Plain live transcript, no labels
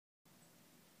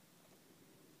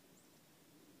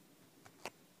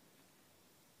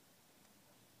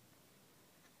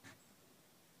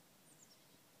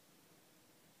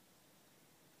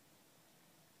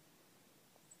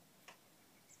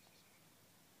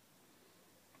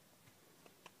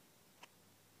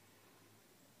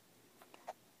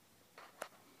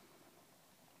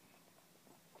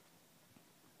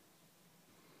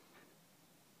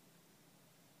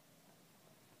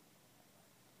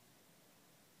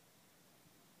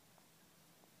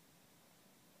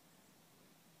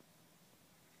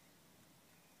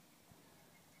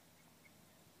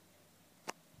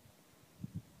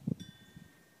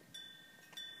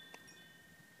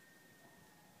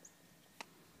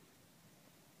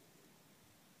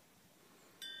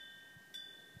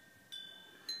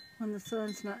when the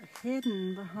sun's not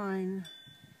hidden behind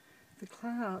the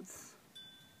clouds.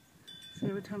 So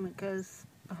every time it goes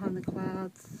behind the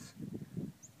clouds,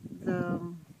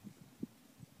 the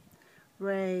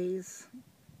rays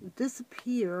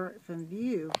disappear from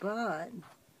view, but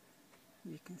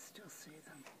you can still see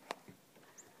them.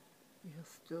 You'll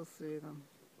still see them.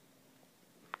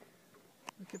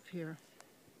 Look up here.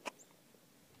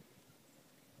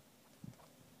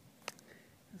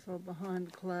 It's all behind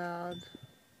the cloud.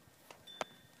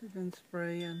 They've been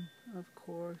spraying, of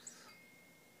course.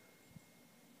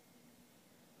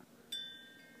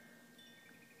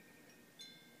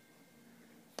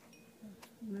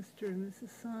 Mr. and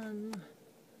Mrs. Sun,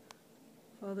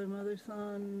 Father, Mother,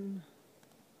 Son.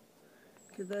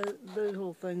 Those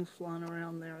little things flying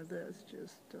around there, that's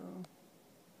just,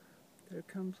 there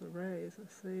comes the rays. I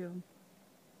see them.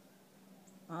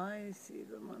 I see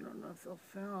them. I don't know if they'll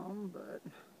film, but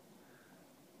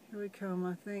here we come.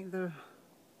 I think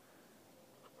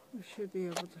we should be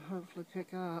able to hopefully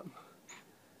pick up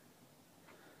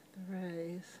the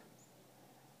rays.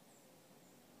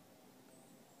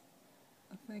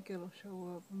 I think it'll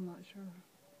show up. I'm not sure.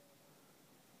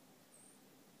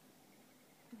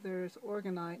 There's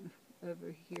orgonite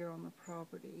over here on the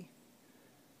property,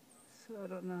 so I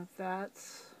don't know if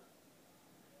that's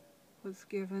what's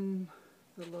given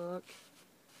the look.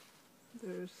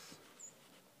 There's,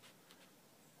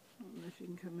 I don't know if you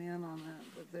can come in on that,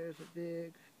 but there's a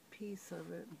big piece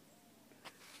of it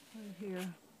right here.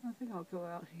 I think I'll go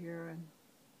out here, and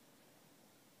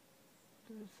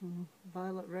there's some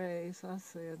violet rays. I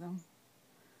see them.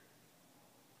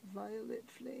 Violet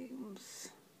flames.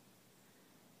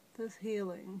 That's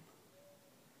healing.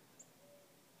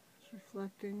 It's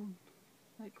reflecting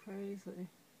like crazy.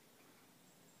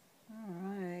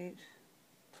 Alright.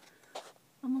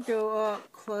 I'm going to go up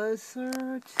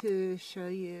closer to show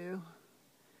you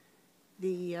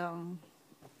the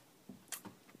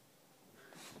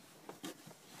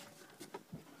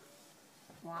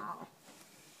wow.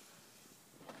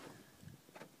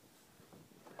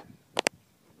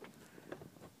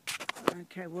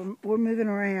 Okay, we're moving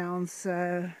around,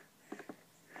 so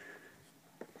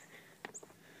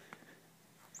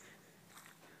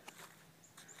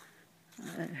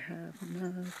I have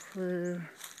no clue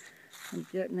if I'm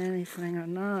getting anything or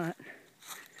not,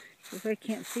 because I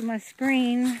can't see my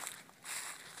screen.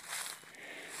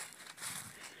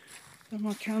 I'm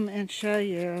going to come and show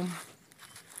you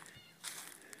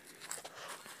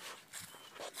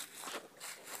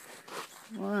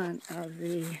one of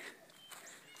the,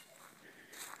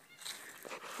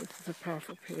 this is a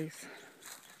powerful piece.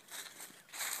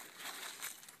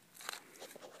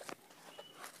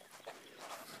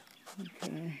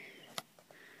 Okay.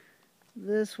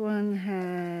 This one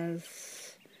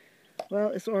has, well,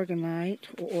 it's orgonite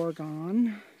or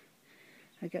orgone.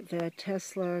 I got the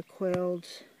Tesla quilled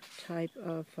type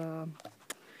of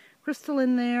crystal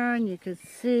in there, and you can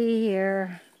see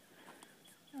here,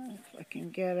 if I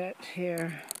can get it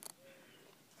here,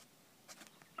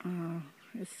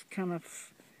 it's kind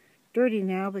of dirty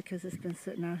now because it's been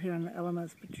sitting out here in the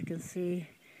elements, but you can see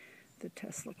the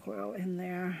Tesla coil in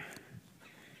there,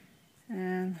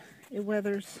 and it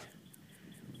weathers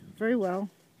very well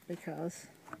because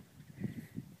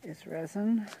it's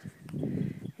resin.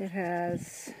 It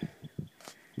has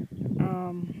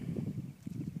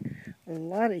a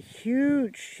lot of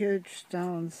huge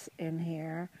stones in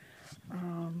here.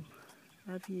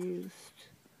 I've used,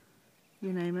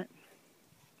 you name it,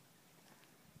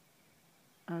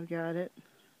 I've got it,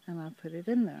 and I put it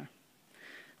in there.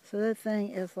 So that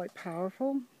thing is like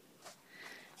powerful,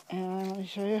 and let me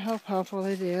show you how powerful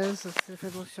it is. Let's see if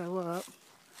it'll show up.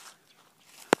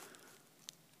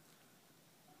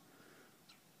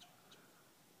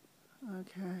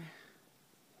 Okay.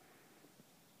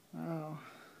 Oh.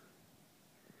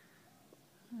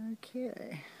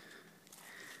 Okay.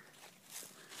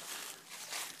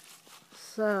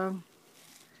 So,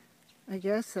 I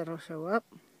guess that'll show up.